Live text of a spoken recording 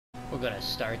We're gonna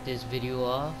start this video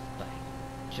off by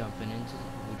we're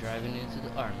driving into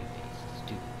the army base. Let's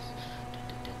do this.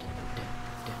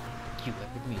 Cue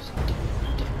epic music.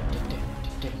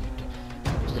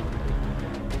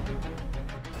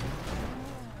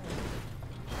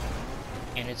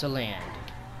 And it's a land.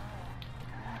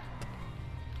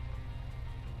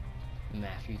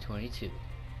 Matthew 22.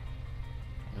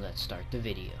 And let's start the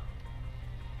video.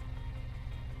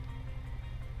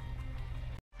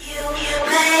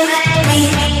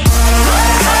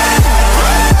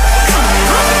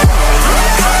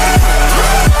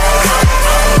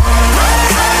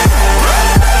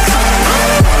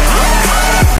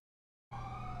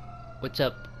 What's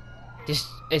up? This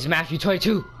is Matthew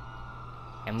 22.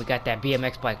 And we got that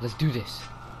BMX bike. Let's do this.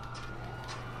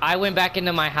 I went back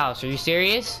into my house. Are you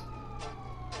serious?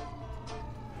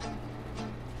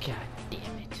 God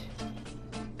damn it.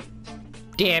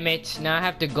 Damn it. Now I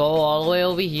have to go all the way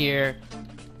over here.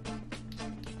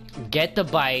 Get the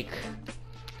bike.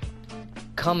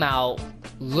 Come out.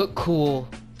 Look cool.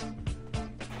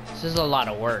 This is a lot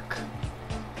of work.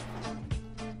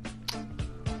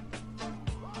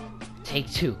 Take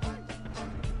two.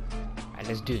 Alright,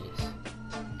 let's do this.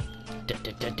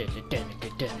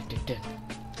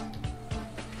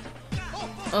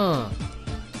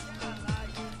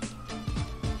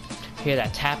 Hear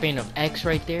that tapping of X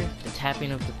right there? The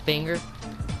tapping of the finger?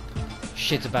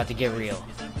 Shit's about to get real.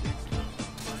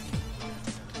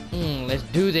 Let's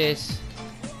do this.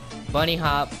 Bunny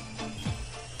hop.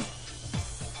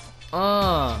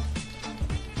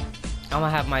 I'm gonna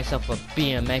have myself a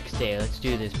BMX day. Let's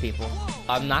do this, people.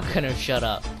 I'm not gonna shut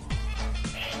up.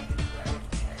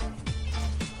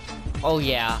 Oh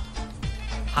yeah.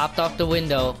 Hopped off the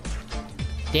window.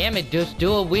 Damn it, just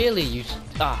do a wheelie.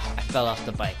 I fell off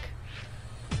the bike.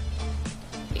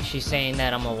 She's saying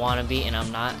that I'm a wannabe and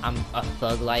I'm not. I'm a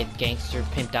thug life gangster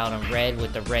pimped out in red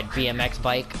with the red BMX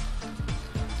bike.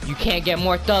 You can't get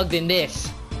more thug than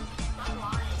this.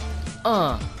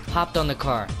 Hopped on the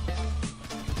car.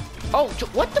 Oh,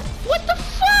 what the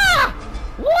fuck?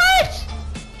 What?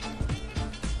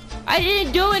 I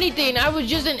didn't do anything. I was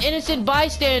just an innocent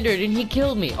bystander and he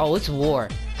killed me. Oh, it's war.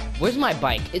 Where's my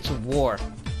bike? It's war.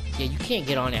 Yeah, you can't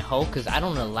get on it, ho, because I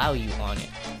don't allow you on it.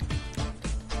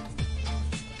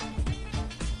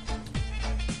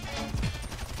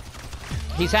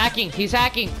 He's hacking. He's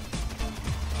hacking.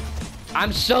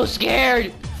 I'm so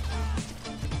scared.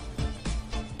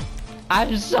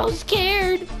 I'm so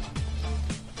scared.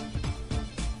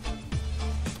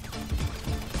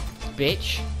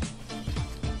 Bitch.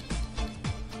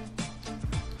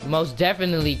 Most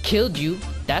definitely killed you.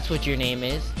 That's what your name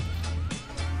is.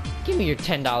 Give me your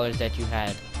 $10 that you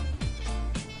had.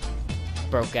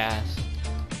 Broke ass.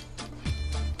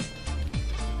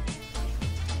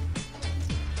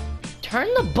 Turn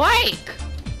the bike!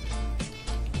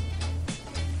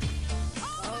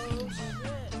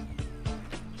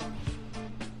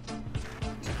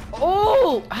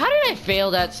 Oh! How did I fail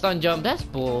that stun jump? That's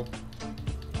bull.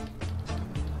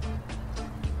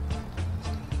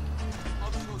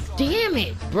 Damn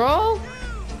it, bro!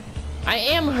 I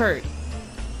am hurt.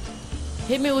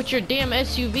 Hit me with your damn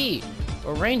SUV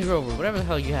or Range Rover, whatever the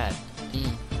hell you had.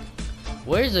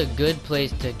 Where's a good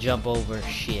place to jump over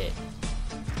shit?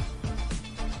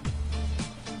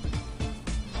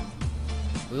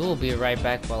 We will be right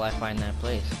back while I find that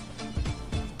place.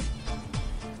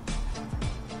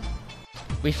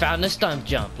 We found the stunt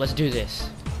jump. Let's do this.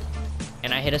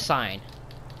 And I hit a sign.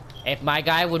 If my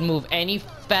guy would move any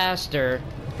faster,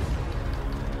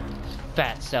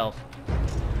 fat self.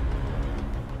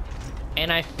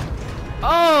 And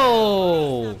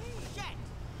oh!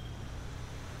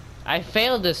 I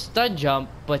failed the stunt jump,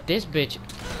 but this bitch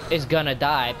is gonna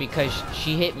die because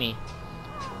she hit me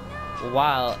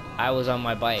while I was on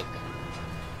my bike.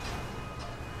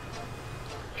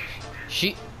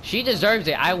 She deserves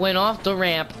it. I went off the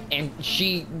ramp and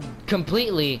she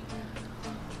completely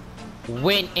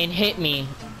went and hit me.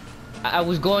 I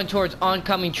was going towards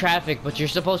oncoming traffic, but you're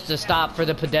supposed to stop for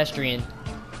the pedestrian.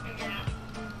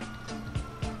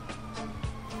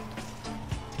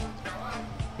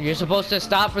 You're supposed to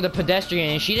stop for the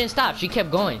pedestrian, and she didn't stop. She kept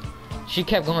going. She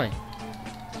kept going.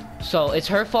 So, it's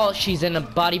her fault she's in a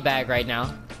body bag right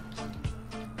now.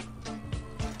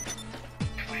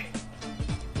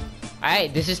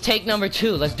 Alright, this is take number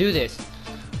 2. Let's do this.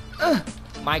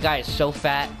 My guy is so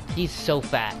fat. He's so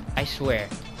fat. I swear.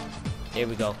 Here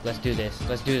we go. Let's do this.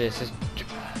 Let's do this.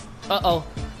 Uh-oh.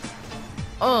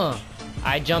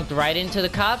 I jumped right into the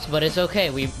cops, but it's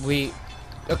okay. We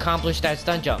accomplished that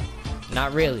stunt jump.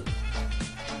 Not really.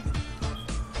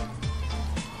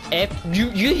 If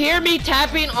you hear me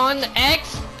tapping on the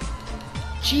X,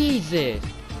 Jesus.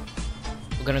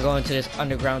 We're gonna go into this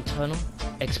underground tunnel.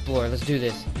 Explore. Let's do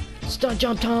this. Stunt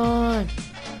jump time.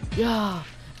 Yeah.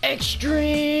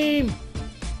 Extreme.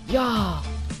 Yeah.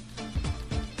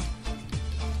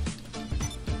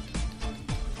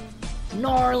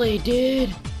 Gnarly,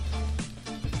 dude.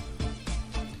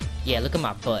 Yeah, look at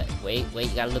my butt. Wait,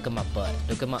 you gotta look at my butt.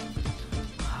 Look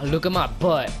at my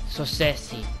butt. So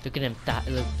sassy. Look at them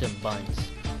look at them buns.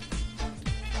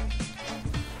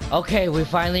 Okay, we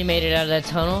finally made it out of that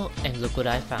tunnel, and look what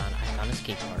I found. I found a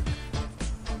skate park.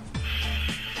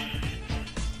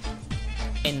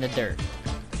 In the dirt.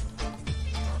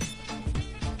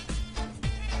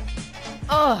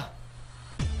 Oh!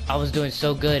 I was doing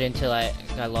so good until I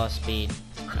lost speed.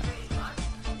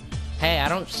 Hey, I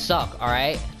don't suck,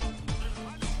 alright?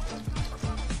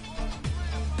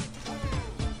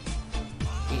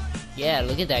 Yeah,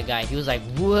 look at that guy. He was like,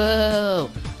 whoa,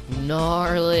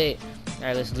 gnarly.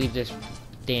 Alright, let's leave this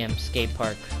damn skate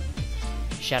park.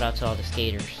 Shout out to all the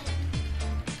skaters.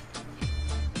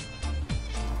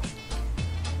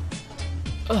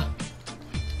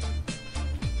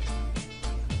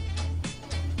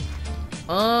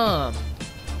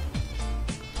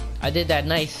 I did that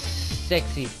nice,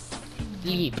 sexy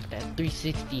flip, that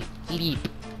 360 flip.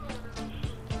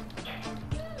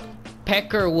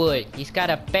 Peckerwood. He's got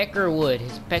a peckerwood.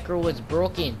 His peckerwood's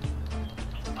broken.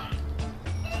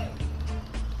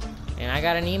 And I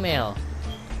got an email.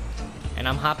 And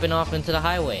I'm hopping off into the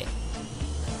highway.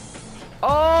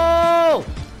 Oh!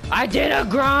 I did a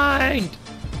grind!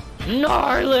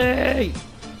 Gnarly!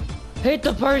 Hit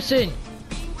the person!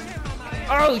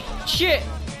 Oh, shit!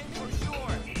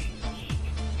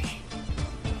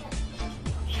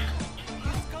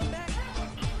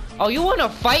 Oh, you wanna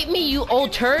fight me, you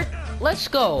old turd? Let's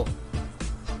go.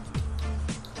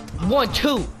 1,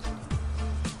 2.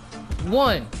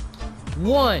 1.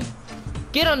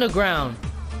 Get on the ground.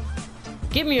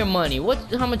 Give me your money.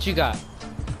 How much you got?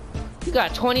 You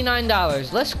got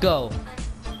 $29. Let's go.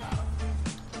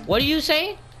 What are you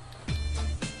saying?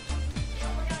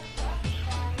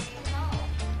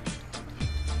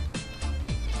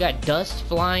 You got dust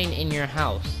flying in your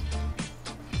house.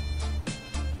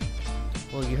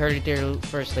 Well, you heard it there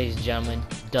first, ladies and gentlemen.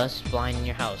 Dust flying in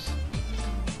your house.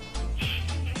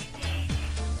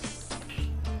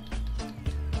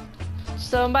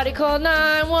 Somebody call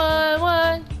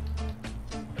 911.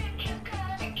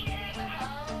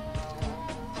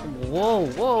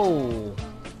 Whoa.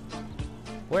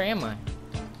 Where am I?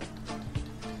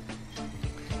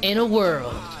 In a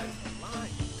world.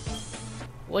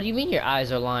 What do you mean your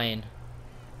eyes are lying?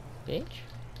 Bitch?